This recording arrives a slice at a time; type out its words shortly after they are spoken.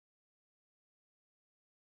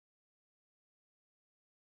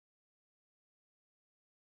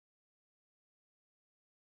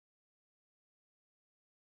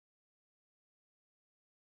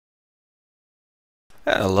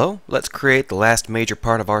Hello, let's create the last major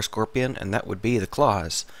part of our scorpion, and that would be the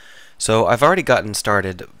claws. So I've already gotten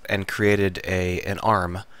started and created an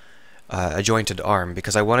arm, a jointed arm,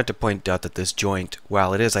 because I wanted to point out that this joint,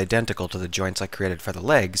 while it is identical to the joints I created for the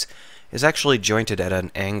legs, is actually jointed at an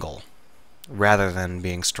angle rather than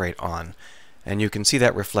being straight on. And you can see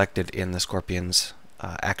that reflected in the scorpion's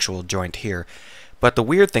actual joint here. But the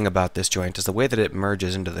weird thing about this joint is the way that it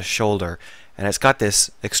merges into the shoulder, and it's got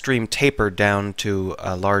this extreme taper down to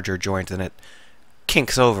a larger joint, and it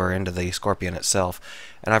kinks over into the scorpion itself.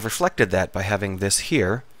 And I've reflected that by having this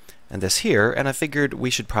here, and I figured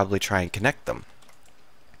we should probably try and connect them.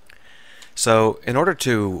 So in order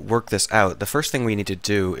to work this out, the first thing we need to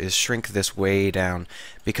do is shrink this way down,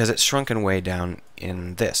 because it's shrunken way down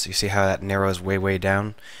in this. You see how that narrows way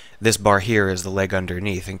down? This bar here is the leg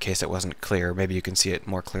underneath, in case it wasn't clear. Maybe you can see it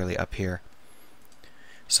more clearly up here.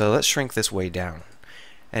 So let's shrink this way down.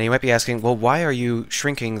 And you might be asking, well, why are you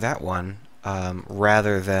shrinking that one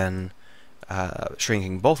rather than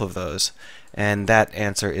shrinking both of those? And that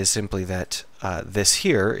answer is simply that this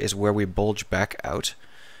here is where we bulge back out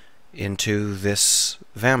into this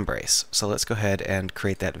vambrace. So let's go ahead and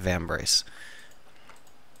create that vambrace.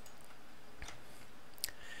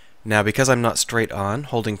 Now, because I'm not straight on,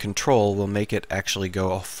 holding Control will make it actually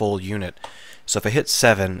go a full unit. So if I hit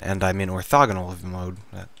 7 and I'm in orthogonal mode,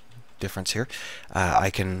 difference here,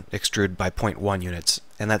 I can extrude by 0.1 units,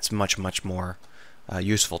 and that's much more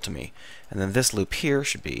useful to me. And then this loop here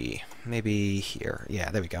should be maybe here.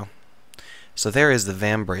 Yeah, there we go. So there is the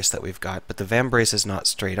vambrace that we've got, but the vambrace is not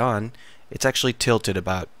straight on. It's actually tilted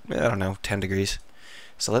about, I don't know, 10 degrees.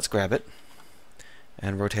 So let's grab it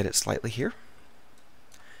and rotate it slightly here.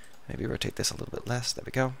 Maybe rotate this a little bit less. There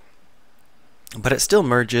we go. But it still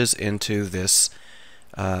merges into this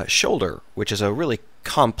shoulder, which is a really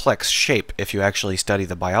complex shape if you actually study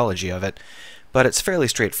the biology of it. But it's fairly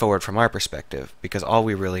straightforward from our perspective, because all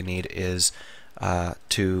we really need is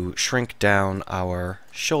to shrink down our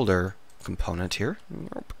shoulder component here,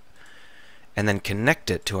 and then connect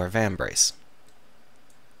it to our vambrace.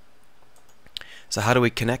 So how do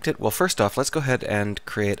we connect it? Well, first off, let's go ahead and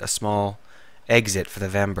create a small exit for the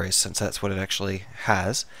vambrace, since that's what it actually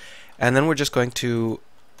has. And then we're just going to,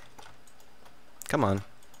 come on,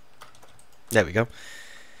 there we go.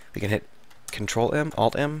 We can hit Control M,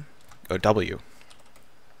 Alt M, or W.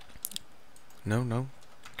 No,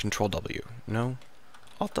 Control W. No,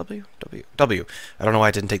 Alt W, W. I don't know why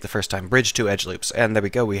I didn't take the first time. Bridge to edge loops, and there we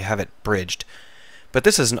go. We have it bridged. But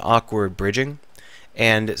this is an awkward bridging,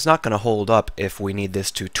 and it's not going to hold up if we need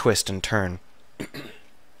this to twist and turn.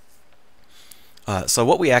 So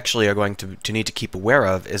what we actually are going to need to keep aware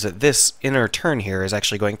of is that this inner turn here is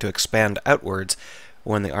actually going to expand outwards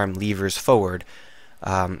when the arm levers forward.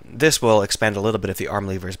 This will expand a little bit if the arm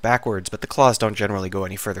levers backwards, but the claws don't generally go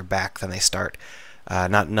any further back than they start.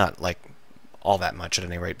 Not like all that much at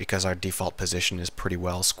any rate, because our default position is pretty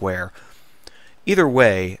well square. Either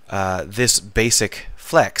way, this basic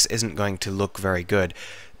flex isn't going to look very good.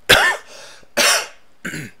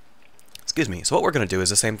 Excuse me. So what we're going to do is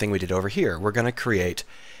the same thing we did over here. We're going to create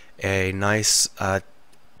a nice,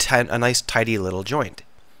 tidy little joint.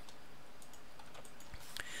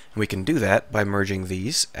 We can do that by merging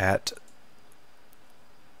these at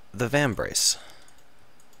the vambrace,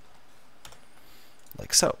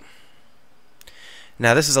 like so.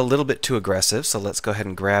 Now this is a little bit too aggressive, so let's go ahead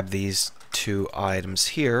and grab these two items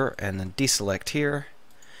here and then deselect here.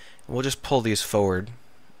 We'll just pull these forward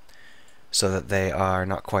so that they are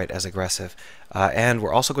not quite as aggressive. And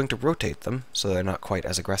we're also going to rotate them so they're not quite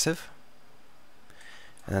as aggressive.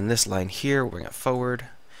 And then this line here, we'll bring it forward.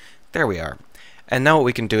 There we are. And now what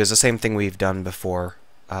we can do is the same thing we've done before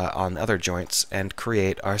on other joints, and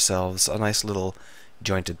create ourselves a nice little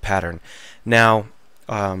jointed pattern. Now,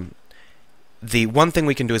 the one thing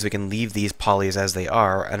we can do is we can leave these polys as they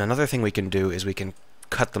are, and another thing we can do is we can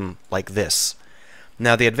cut them like this.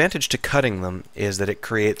 Now, the advantage to cutting them is that it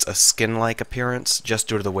creates a skin-like appearance, just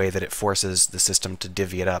due to the way that it forces the system to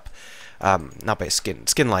divvy it up. Not by skin.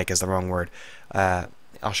 Skin-like is the wrong word.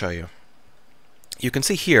 I'll show you. You can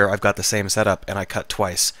see here I've got the same setup, and I cut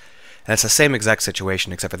twice. And it's the same exact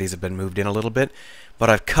situation, except for these have been moved in a little bit, but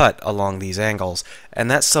I've cut along these angles, and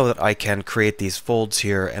that's so that I can create these folds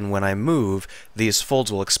here, and when I move, these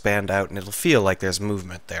folds will expand out, and it'll feel like there's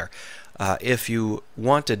movement there. If you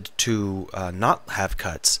wanted to not have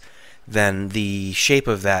cuts, then the shape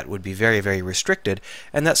of that would be very restricted,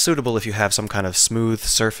 and that's suitable if you have some kind of smooth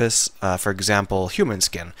surface, for example, human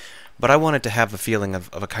skin. But I wanted to have the feeling of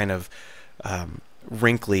a kind of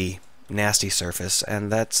wrinkly, nasty surface,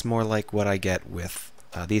 and that's more like what I get with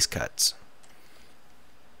these cuts.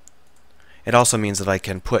 It also means that I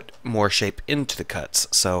can put more shape into the cuts.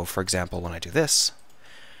 So, for example, when I do this,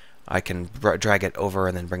 I can drag it over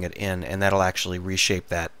and then bring it in, and that'll actually reshape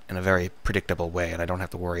that in a very predictable way, and I don't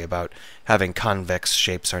have to worry about having convex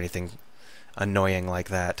shapes or anything annoying like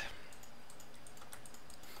that.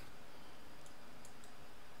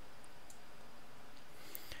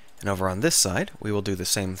 And over on this side, we will do the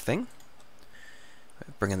same thing.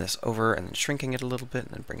 Bringing this over and then shrinking it a little bit,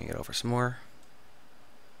 and then bringing it over some more.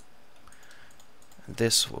 And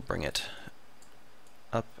this will bring it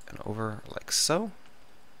up and over like so.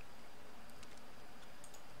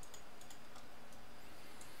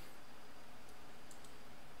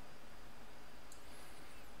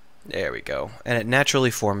 There we go. And it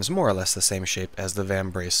naturally forms more or less the same shape as the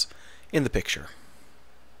vambrace in the picture.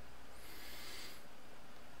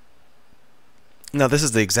 Now this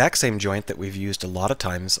is the exact same joint that we've used a lot of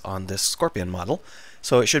times on this Scorpion model,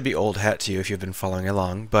 so it should be old hat to you if you've been following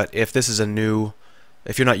along. But if this is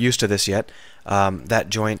if you're not used to this yet, that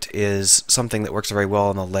joint is something that works very well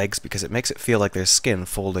on the legs because it makes it feel like there's skin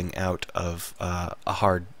folding out of a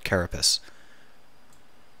hard carapace.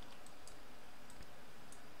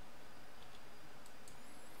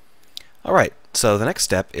 Alright, so the next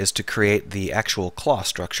step is to create the actual claw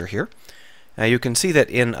structure here. Now you can see that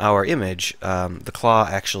in our image, the claw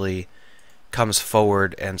actually comes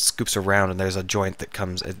forward and scoops around, and there's a joint that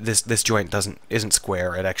comes. This joint isn't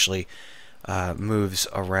square. It actually moves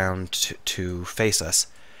around to face us.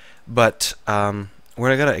 But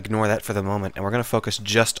we're going to ignore that for the moment, and we're going to focus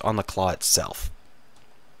just on the claw itself.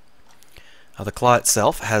 Now the claw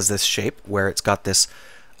itself has this shape where it's got this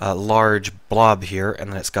large blob here,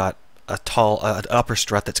 and then it's got an upper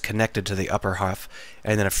strut that's connected to the upper half,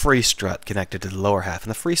 and then a free strut connected to the lower half. And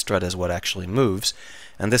the free strut is what actually moves,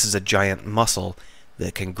 and this is a giant muscle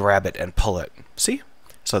that can grab it and pull it. See?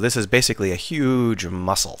 So this is basically a huge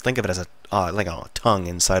muscle. Think of it as like a tongue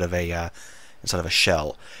inside of a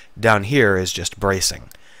shell. Down here is just bracing.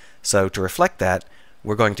 So to reflect that,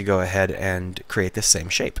 we're going to go ahead and create this same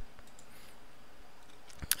shape.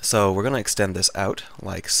 So we're going to extend this out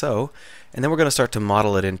like so, and then we're going to start to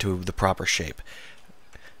model it into the proper shape.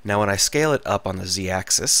 Now when I scale it up on the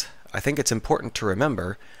z-axis, I think it's important to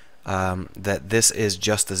remember that this is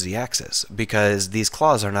just the z-axis, because these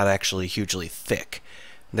claws are not actually hugely thick.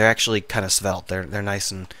 They're actually kind of svelte. They're nice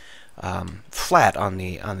and flat on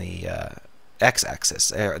the x-axis.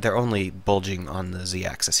 They're only bulging on the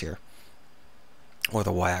z-axis here, or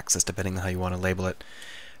the y-axis, depending on how you want to label it.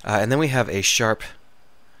 And then we have a sharp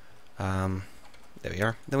there we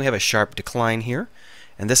are. Then we have a sharp decline here,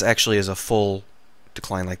 and this actually is a full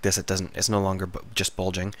decline like this. It's no longer just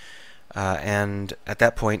bulging, and at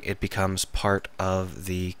that point it becomes part of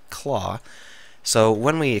the claw. So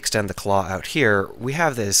when we extend the claw out here, we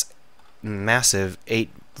have this massive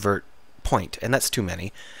 8-vert point, and that's too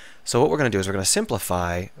many. So what we're going to do is we're going to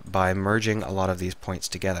simplify by merging a lot of these points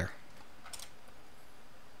together.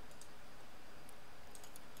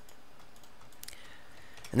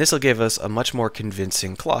 And this will give us a much more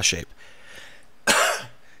convincing claw shape.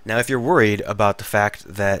 Now, if you're worried about the fact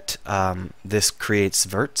that this creates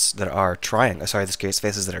verts that are this creates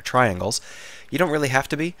faces that are triangles, you don't really have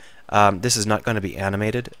to be. This is not going to be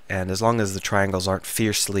animated, and as long as the triangles aren't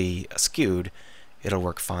fiercely skewed, it'll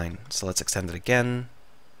work fine. So let's extend it again,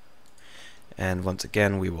 and once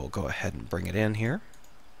again we will go ahead and bring it in here.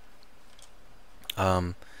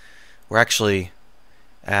 We're actually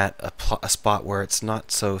at a spot where it's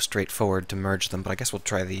not so straightforward to merge them, but I guess we'll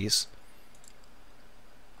try these.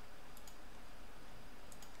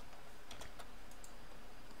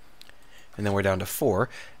 And then we're down to 4,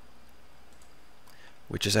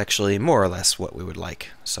 which is actually more or less what we would like.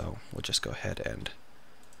 So we'll just go ahead and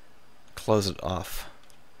close it off.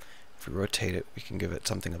 If we rotate it, we can give it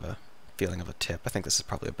something of a feeling of a tip. I think this is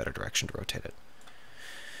probably a better direction to rotate it.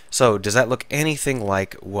 So does that look anything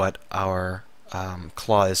like what our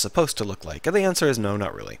claw is supposed to look like? And the answer is no,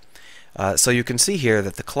 not really. So you can see here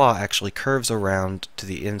that the claw actually curves around to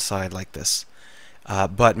the inside like this.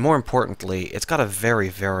 But more importantly, it's got a very,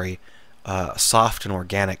 very soft and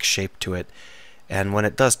organic shape to it. And when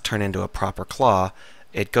it does turn into a proper claw,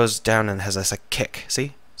 it goes down and has this kick.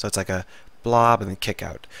 See? So it's like a blob and then kick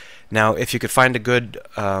out. Now, if you could find a good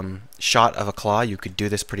shot of a claw, you could do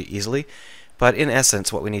this pretty easily. But in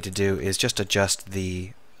essence, what we need to do is just adjust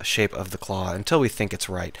the shape of the claw until we think it's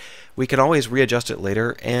right. We can always readjust it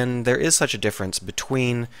later, and there is such a difference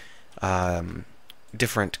between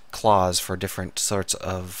different claws for different sorts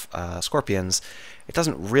of scorpions. It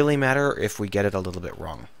doesn't really matter if we get it a little bit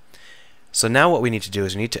wrong. So now what we need to do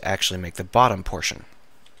is we need to actually make the bottom portion.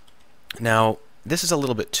 Now, this is a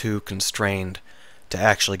little bit too constrained to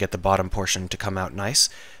actually get the bottom portion to come out nice.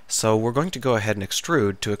 So we're going to go ahead and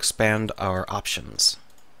extrude to expand our options.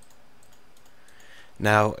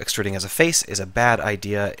 Now, extruding as a face is a bad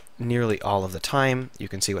idea nearly all of the time. You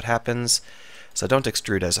can see what happens. So don't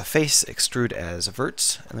extrude as a face, extrude as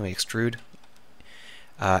verts, and then we extrude.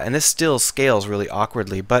 And this still scales really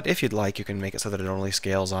awkwardly, but if you'd like, you can make it so that it only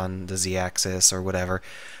scales on the z-axis or whatever.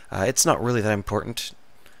 It's not really that important.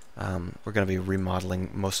 We're going to be remodeling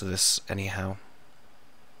most of this anyhow.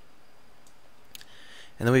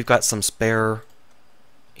 And then we've got some spare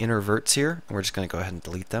inner verts here, and we're just going to go ahead and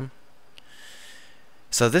delete them.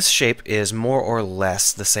 So this shape is more or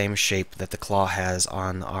less the same shape that the claw has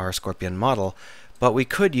on our scorpion model, but we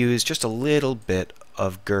could use just a little bit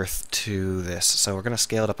of girth to this. So we're going to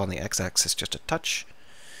scale it up on the x-axis just a touch.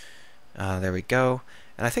 There we go.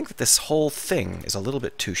 And I think that this whole thing is a little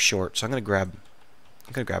bit too short, so I'm going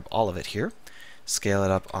to grab all of it here, scale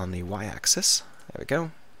it up on the y-axis. There we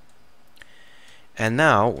go. And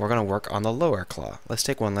now we're going to work on the lower claw. Let's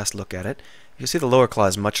take one last look at it. You see the lower claw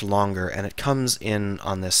is much longer, and it comes in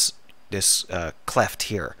on this cleft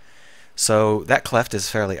here. So that cleft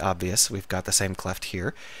is fairly obvious. We've got the same cleft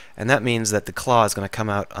here, and that means that the claw is going to come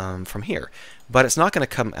out from here. But it's not going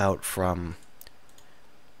to come out from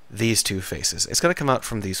these two faces. It's going to come out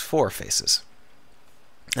from these four faces.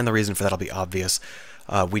 And the reason for that will be obvious.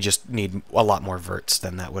 We just need a lot more verts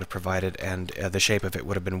than that would have provided, and the shape of it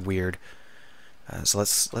would have been weird. So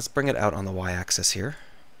let's bring it out on the y-axis here.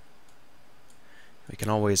 We can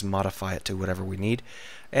always modify it to whatever we need.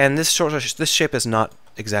 And this shape is not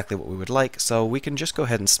exactly what we would like, so we can just go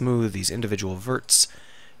ahead and smooth these individual verts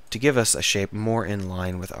to give us a shape more in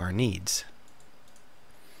line with our needs.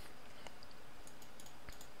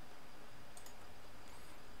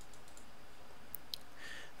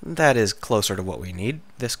 That is closer to what we need.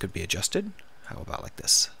 This could be adjusted. How about like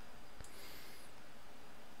this?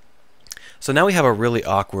 So now we have a really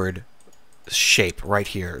awkward shape right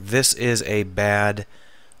here. This is a bad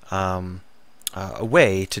a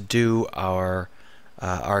way to do our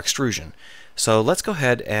extrusion. So let's go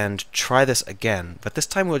ahead and try this again, but this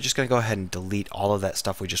time we're just going to go ahead and delete all of that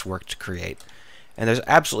stuff we just worked to create. And there's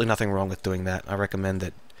absolutely nothing wrong with doing that. I recommend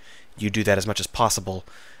that you do that as much as possible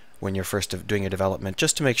when you're first doing your development,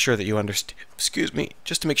 just to make sure that you understand. Excuse me,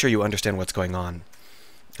 just to make sure you understand what's going on.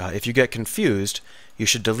 If you get confused, you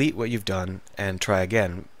should delete what you've done and try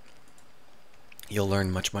again. You'll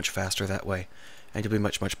learn much faster that way, and you'll be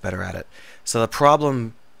much better at it. So the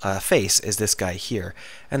problem face is this guy here,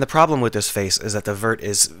 and the problem with this face is that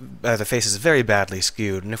the face is very badly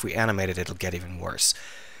skewed, and if we animate it, it'll get even worse.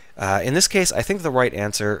 In this case, I think the right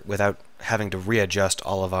answer, without having to readjust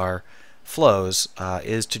all of our flows,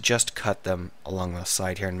 is to just cut them along the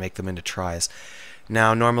side here and make them into tries.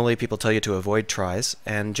 Now, normally people tell you to avoid tries,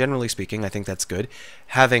 and generally speaking, I think that's good.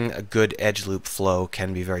 Having a good edge loop flow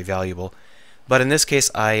can be very valuable. But in this case,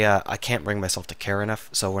 I can't bring myself to care enough,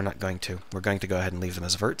 so we're not going to. We're going to go ahead and leave them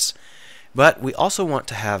as verts. But we also want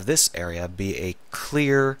to have this area be a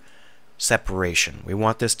clear separation. We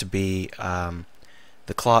want this to be,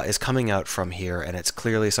 the claw is coming out from here, and it's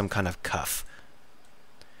clearly some kind of cuff.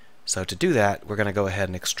 So to do that, we're going to go ahead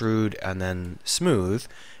and extrude and then smooth,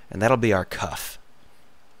 and that'll be our cuff.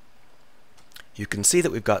 You can see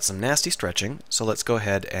that we've got some nasty stretching, so let's go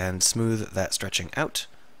ahead and smooth that stretching out,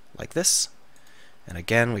 like this. And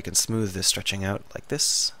again, we can smooth this stretching out like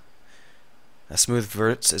this. A smooth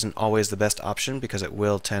verts isn't always the best option because it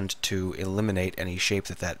will tend to eliminate any shape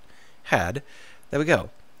that had. There we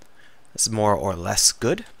go. This is more or less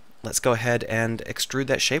good. Let's go ahead and extrude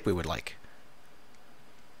that shape we would like.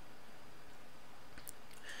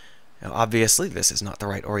 Now obviously this is not the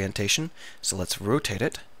right orientation, so let's rotate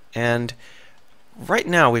it. And right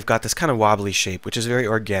now we've got this kind of wobbly shape, which is very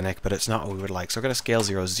organic, but it's not what we would like. So we're going to scale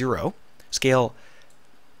 0, 0, scale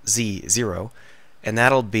Z 0, and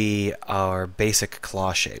that'll be our basic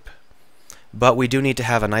claw shape. But we do need to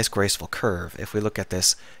have a nice graceful curve. If we look at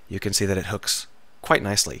this, you can see that it hooks quite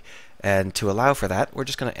nicely. And to allow for that, we're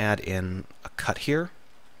just going to add in a cut here.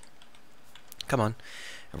 Come on.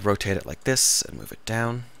 Rotate it like this and move it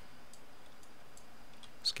down.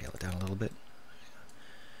 Scale it down a little bit.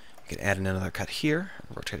 You can add in another cut here,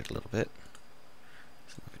 rotate it a little bit.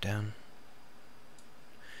 So move it down.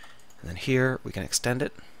 And then here we can extend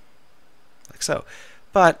it like so.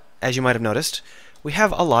 But as you might have noticed, we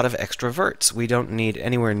have a lot of extra verts. We don't need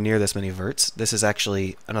anywhere near this many verts. This is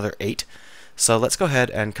actually another 8. So let's go ahead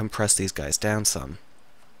and compress these guys down some.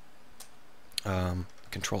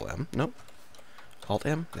 Control M. Nope. Alt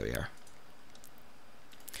M. There we are.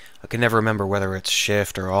 I can never remember whether it's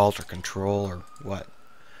Shift or Alt or Control or what.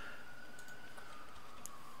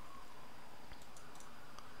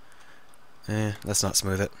 Let's not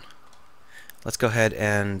smooth it. Let's go ahead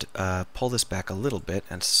and pull this back a little bit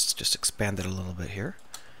and just expand it a little bit here.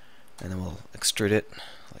 And then we'll extrude it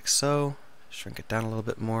like so, shrink it down a little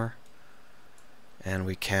bit more. And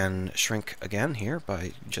we can shrink again here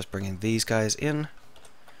by just bringing these guys in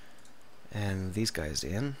and these guys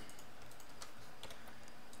in.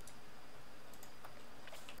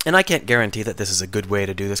 And I can't guarantee that this is a good way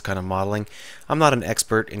to do this kind of modeling. I'm not an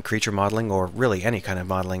expert in creature modeling or really any kind of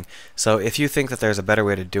modeling. So if you think that there's a better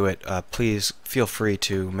way to do it, please feel free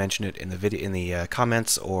to mention it in the video, in the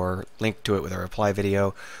comments, or link to it with a reply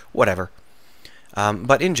video, whatever.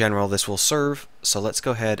 But in general, this will serve. So let's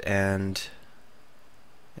go ahead and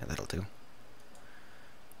that'll do.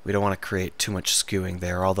 We don't want to create too much skewing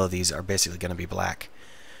there, although these are basically going to be black.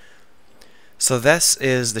 So this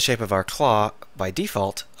is the shape of our claw by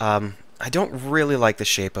default. I don't really like the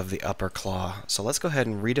shape of the upper claw, so let's go ahead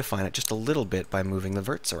and redefine it just a little bit by moving the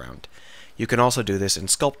verts around. You can also do this in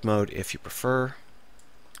sculpt mode if you prefer.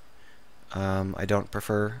 I don't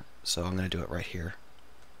prefer, so I'm going to do it right here.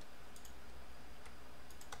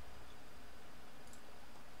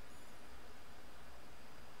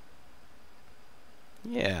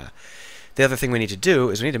 Yeah. The other thing we need to do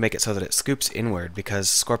is we need to make it so that it scoops inward, because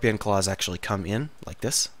scorpion claws actually come in like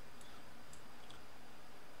this.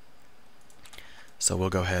 So we'll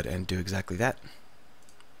go ahead and do exactly that.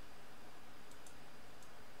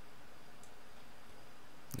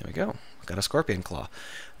 There we go. We've got a scorpion claw.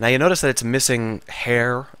 Now you notice that it's missing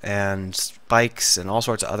hair and spikes and all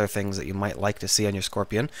sorts of other things that you might like to see on your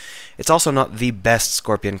scorpion. It's also not the best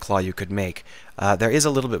scorpion claw you could make. There is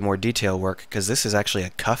a little bit more detail work, because this is actually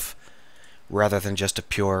a cuff rather than just a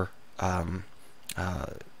pure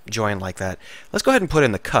join like that. Let's go ahead and put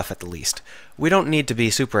in the cuff at the least. We don't need to be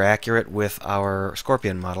super accurate with our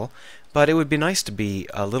scorpion model, but it would be nice to be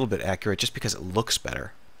a little bit accurate just because it looks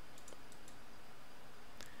better.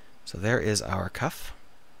 So there is our cuff.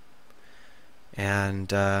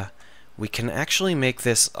 And we can actually make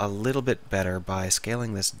this a little bit better by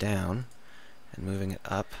scaling this down and moving it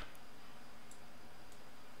up.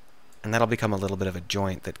 And that'll become a little bit of a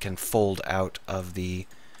joint that can fold out of the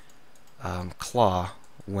claw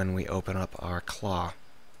when we open up our claw.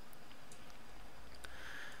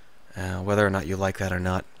 Whether or not you like that or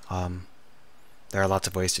not, there are lots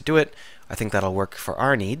of ways to do it. I think that'll work for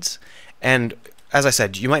our needs. And as I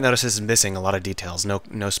said, you might notice this is missing a lot of details.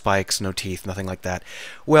 No spikes, no teeth, nothing like that.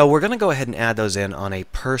 Well, we're going to go ahead and add those in on a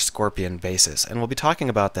per scorpion basis, and we'll be talking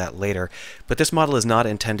about that later. But this model is not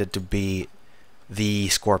intended to be the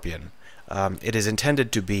scorpion. It is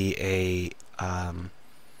intended to be a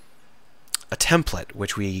template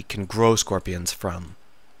which we can grow scorpions from.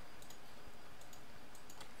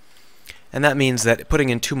 And that means that putting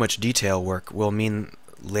in too much detail work will mean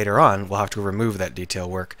later on we'll have to remove that detail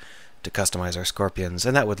work to customize our scorpions,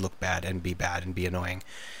 and that would look bad and be annoying.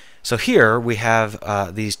 So here we have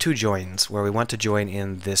these two joins where we want to join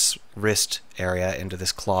in this wrist area into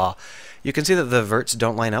this claw. You can see that the verts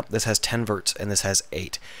don't line up. This has 10 verts and this has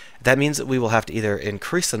 8. That means that we will have to either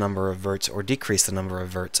increase the number of verts or decrease the number of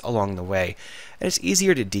verts along the way. And it's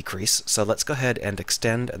easier to decrease, so let's go ahead and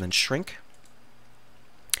extend and then shrink.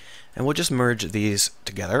 And we'll just merge these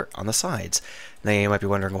together on the sides. Now you might be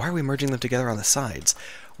wondering, why are we merging them together on the sides?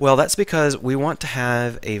 Well, that's because we want to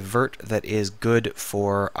have a vert that is good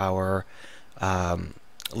for our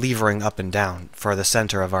levering up and down, for the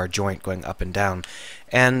center of our joint going up and down.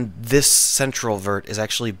 And this central vert is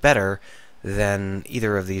actually better than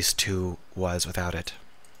either of these two was without it.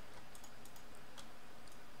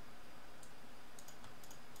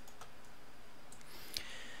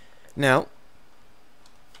 Now,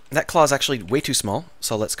 that claw is actually way too small,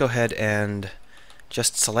 so let's go ahead and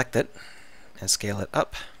just select it and scale it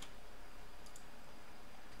up.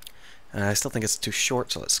 I still think it's too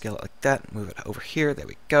short, so let's scale it like that. Move it over here. There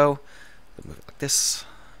we go. Move it like this.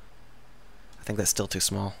 I think that's still too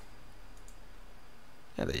small.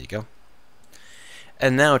 Yeah, there you go.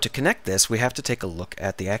 And now to connect this, we have to take a look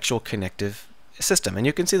at the actual connective system. And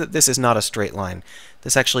you can see that this is not a straight line.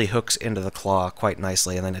 This actually hooks into the claw quite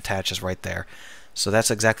nicely and then attaches right there. So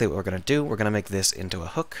that's exactly what we're going to do. We're going to make this into a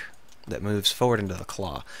hook that moves forward into the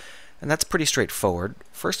claw. And that's pretty straightforward.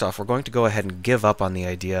 First off, we're going to go ahead and give up on the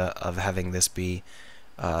idea of having this be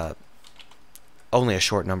only a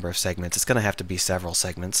short number of segments. It's going to have to be several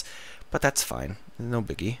segments, but that's fine. No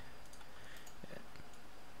biggie.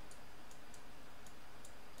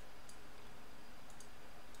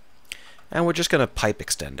 And we're just going to pipe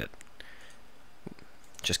extend it.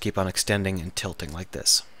 Just keep on extending and tilting like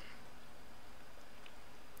this.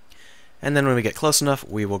 And then when we get close enough,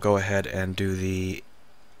 we will go ahead and do the,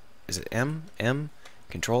 is it M? M?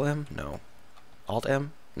 Control M? No.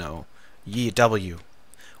 Alt-M? No. W.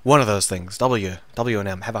 One of those things. W and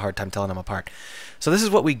M. Have a hard time telling them apart. So this is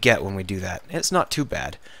what we get when we do that. It's not too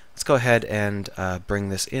bad. Let's go ahead and bring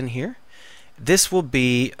this in here. This will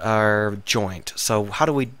be our joint. So how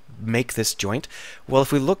do we make this joint? Well,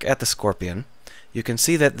 if we look at the Scorpion, you can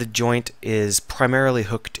see that the joint is primarily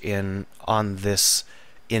hooked in on this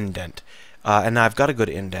indent. And I've got a good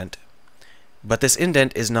indent. But this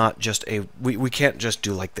indent is not just a... We can't just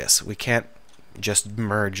do like this. We can't just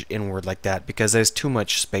merge inward like that because there's too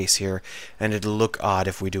much space here and it'll look odd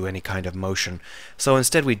if we do any kind of motion. So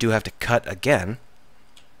instead we do have to cut again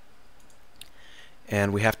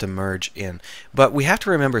and we have to merge in. But we have to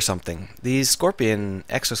remember something. The Scorpion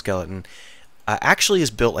exoskeleton actually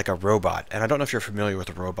is built like a robot, and I don't know if you're familiar with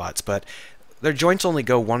the robots, but their joints only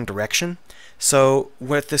go one direction. So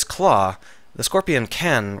with this claw, the Scorpion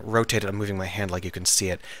can rotate it. I'm moving my hand like you can see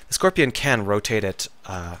it. The Scorpion can rotate it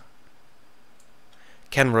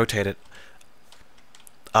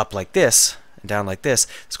up like this and down like this.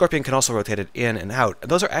 The Scorpion can also rotate it in and out.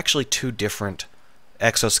 And those are actually two different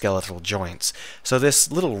exoskeletal joints. So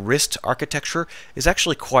this little wrist architecture is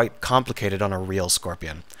actually quite complicated on a real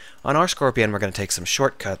Scorpion. On our Scorpion, we're going to take some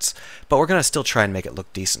shortcuts, but we're going to still try and make it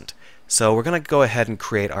look decent. So we're going to go ahead and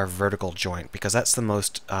create our vertical joint because that's the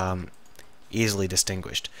most easily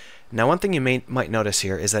distinguished. Now, one thing you might notice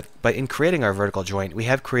here is that in creating our vertical joint, we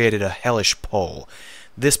have created a hellish pole.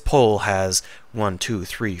 This pole has 1, 2,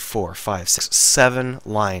 3, 4, 5, 6, 7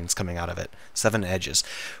 lines coming out of it, 7 edges,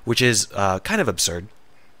 which is kind of absurd.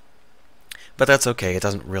 But that's okay, it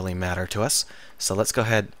doesn't really matter to us. So let's go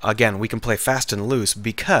ahead, again, we can play fast and loose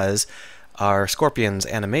because our Scorpion's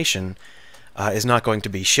animation is not going to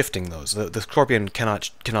be shifting those. The Scorpion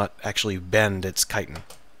cannot actually bend its chitin.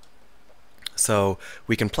 So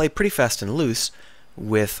we can play pretty fast and loose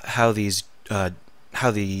with how these how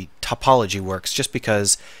the topology works, just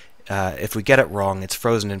because if we get it wrong, it's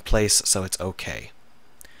frozen in place, so it's okay.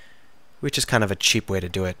 Which is kind of a cheap way to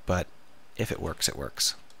do it, but if it works, it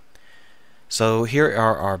works. So here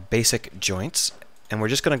are our basic joints, and we're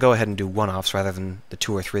just going to go ahead and do one-offs rather than the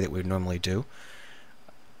 2 or 3 that we would normally do.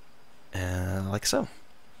 Like so.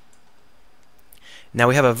 Now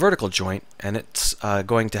we have a vertical joint, and it's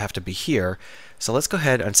going to have to be here. So let's go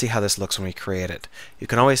ahead and see how this looks when we create it. You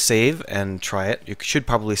can always save and try it. You should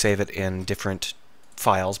probably save it in different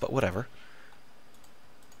files, but whatever.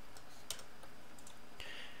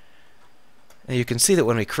 And you can see that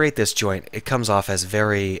when we create this joint, it comes off as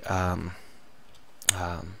very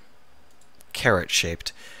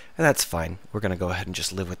carrot-shaped. And that's fine. We're going to go ahead and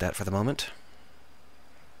just live with that for the moment.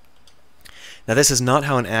 Now this is not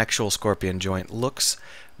how an actual Scorpion joint looks,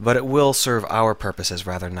 but it will serve our purposes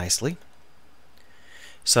rather nicely.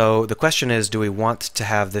 So the question is, do we want to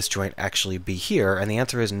have this joint actually be here? And the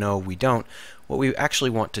answer is no, we don't. What we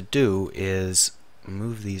actually want to do is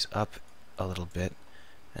move these up a little bit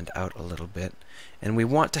and out a little bit, and we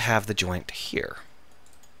want to have the joint here.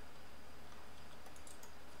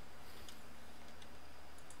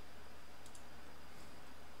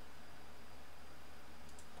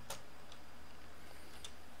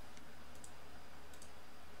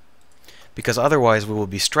 Because otherwise we will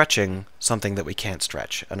be stretching something that we can't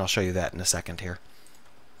stretch, and I'll show you that in a second here.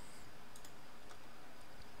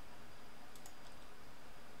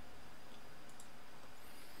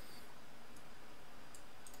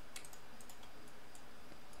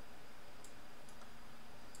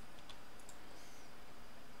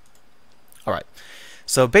 Alright,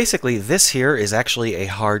 so basically this here is actually a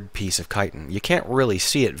hard piece of chitin. You can't really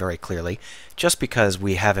see it very clearly, just because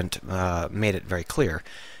we haven't made it very clear.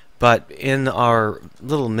 But in our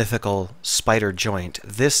little mythical spider joint,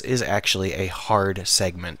 this is actually a hard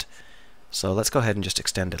segment. So let's go ahead and just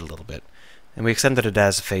extend it a little bit. And we extended it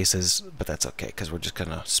as faces, but that's okay, because we're just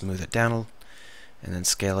going to smooth it down and then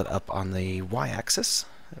scale it up on the y-axis.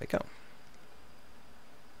 There we go.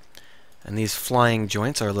 And these flying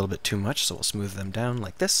joints are a little bit too much, so we'll smooth them down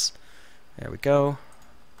like this. There we go.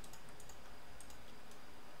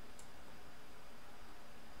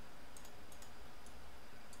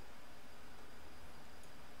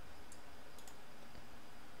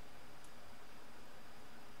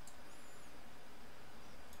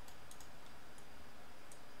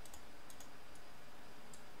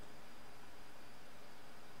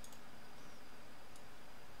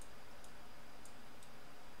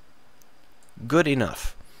 Good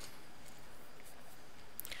enough.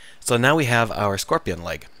 So now we have our Scorpion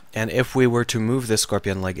leg, and if we were to move this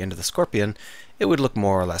Scorpion leg into the Scorpion, it would look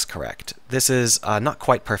more or less correct. This is not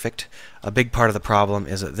quite perfect. A big part of the problem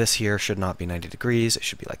is that this here should not be 90 degrees. It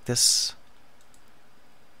should be like this.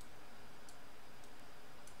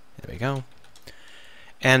 There we go.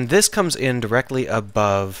 And this comes in directly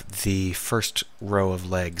above the first row of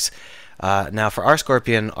legs. Now for our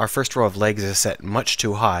scorpion, our first row of legs is set much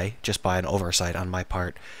too high, just by an oversight on my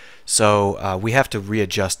part. So we have to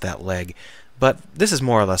readjust that leg. But this is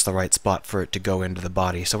more or less the right spot for it to go into the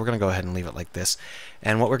body, so we're going to go ahead and leave it like this.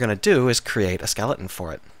 And what we're going to do is create a skeleton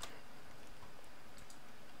for it.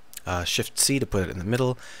 Shift-C to put it in the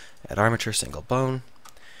middle, add armature, single bone.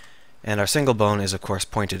 And our single bone is, of course,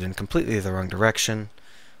 pointed in completely the wrong direction.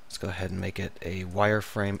 Let's go ahead and make it a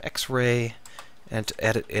wireframe X-ray, and to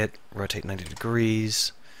edit it, rotate 90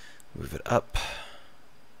 degrees, move it up,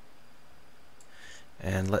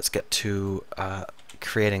 and let's get to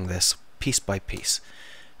creating this piece by piece.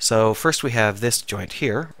 So first we have this joint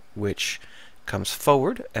here, which comes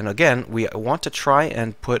forward, and again, we want to try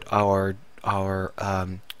and put our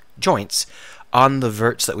joints on the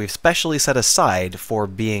verts that we've specially set aside for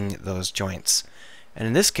being those joints. And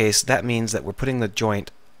in this case, that means that we're putting the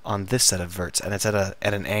joint on this set of verts, and it's at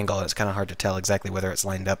an angle, and it's kind of hard to tell exactly whether it's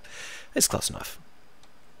lined up. It's close enough.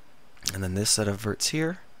 And then this set of verts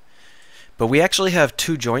here. But we actually have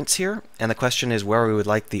two joints here, and the question is where we would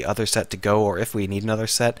like the other set to go, or if we need another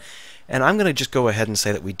set. And I'm going to just go ahead and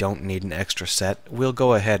say that we don't need an extra set. We'll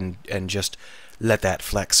go ahead and just let that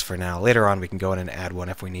flex for now. Later on we can go in and add one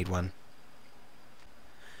if we need one.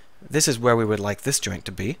 This is where we would like this joint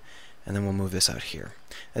to be, and then we'll move this out here.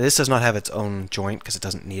 Now, this does not have its own joint because it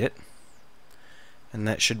doesn't need it, and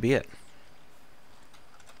that should be it.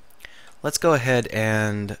 Let's go ahead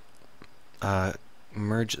and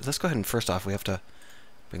merge. Let's go ahead and first off we have to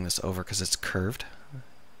bring this over because it's curved.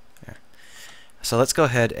 There. So let's go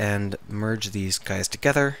ahead and merge these guys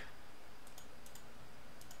together.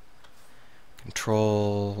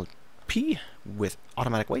 Control P with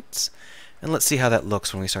automatic weights, and let's see how that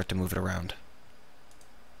looks when we start to move it around.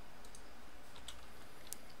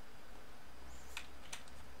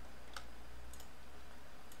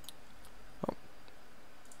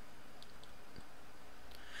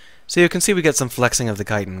 So you can see we get some flexing of the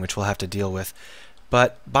chitin, which we'll have to deal with.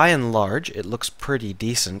 But by and large, it looks pretty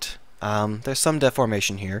decent. There's some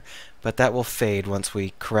deformation here, but that will fade once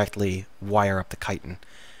we correctly wire up the chitin.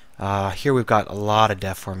 Here we've got a lot of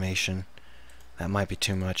deformation. That might be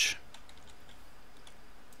too much.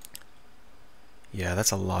 Yeah,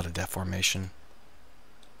 that's a lot of deformation.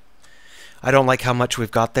 I don't like how much we've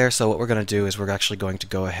got there, so what we're going to do is we're actually going to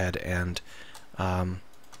go ahead and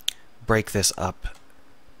break this up.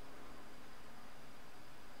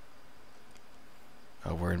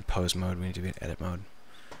 Oh, we're in pose mode. We need to be in edit mode.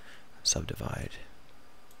 Subdivide.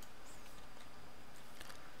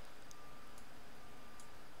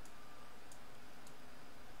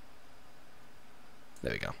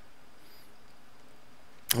 There we go.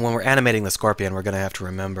 When we're animating the scorpion, we're going to have to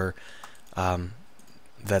remember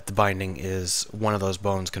that the binding is one of those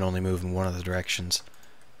bones can only move in one of the directions.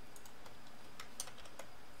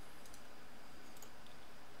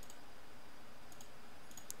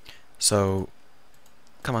 So,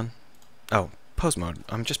 come on. Oh, pose mode.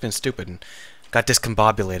 I'm just being stupid and got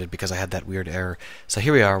discombobulated because I had that weird error. So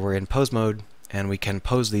here we are, we're in pose mode, and we can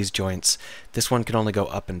pose these joints. This one can only go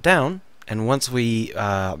up and down, and once we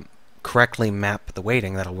correctly map the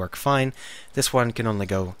weighting, that'll work fine. This one can only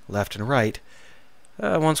go left and right.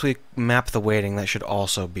 Once we map the weighting, that should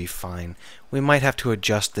also be fine. We might have to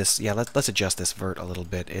adjust this. Yeah, let's adjust this vert a little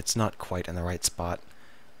bit. It's not quite in the right spot.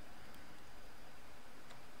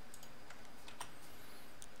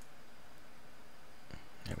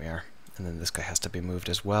 There we are. And then this guy has to be moved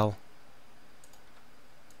as well.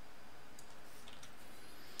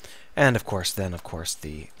 And of course, then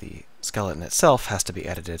the skeleton itself has to be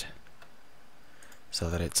edited so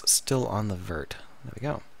that it's still on the vert. There we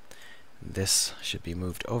go. This should be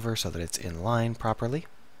moved over so that it's in line properly.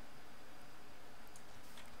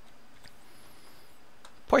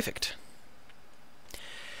 Perfect.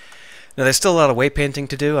 Now there's still a lot of weight painting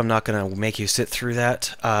to do. I'm not going to make you sit through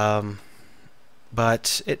that.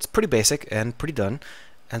 But it's pretty basic and pretty done.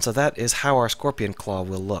 And so that is how our scorpion claw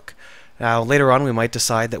will look. Now later on we might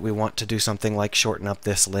decide that we want to do something like shorten up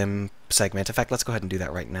this limb segment. In fact, let's go ahead and do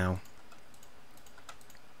that right now.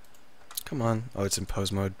 Come on. Oh, it's in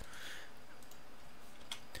pose mode.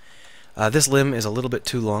 This limb is a little bit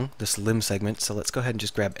too long, this limb segment, so let's go ahead and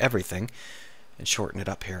just grab everything and shorten it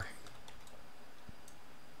up here.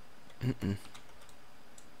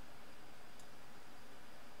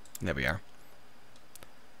 There we are.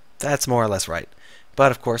 That's more or less right.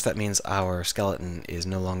 But of course that means our skeleton is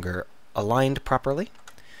no longer aligned properly.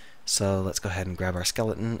 So let's go ahead and grab our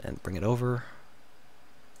skeleton and bring it over.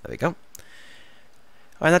 There we go.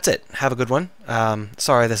 And that's it. Have a good one.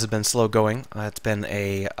 Sorry this has been slow going. It's been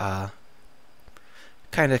a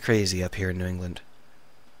kind of crazy up here in New England.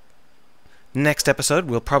 Next episode,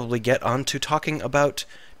 we'll probably get on to talking about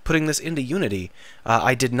putting this into Unity.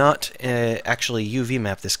 I did not actually UV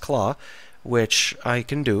map this claw, which I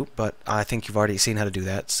can do, but I think you've already seen how to do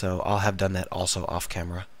that, so I'll have done that also off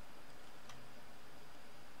camera.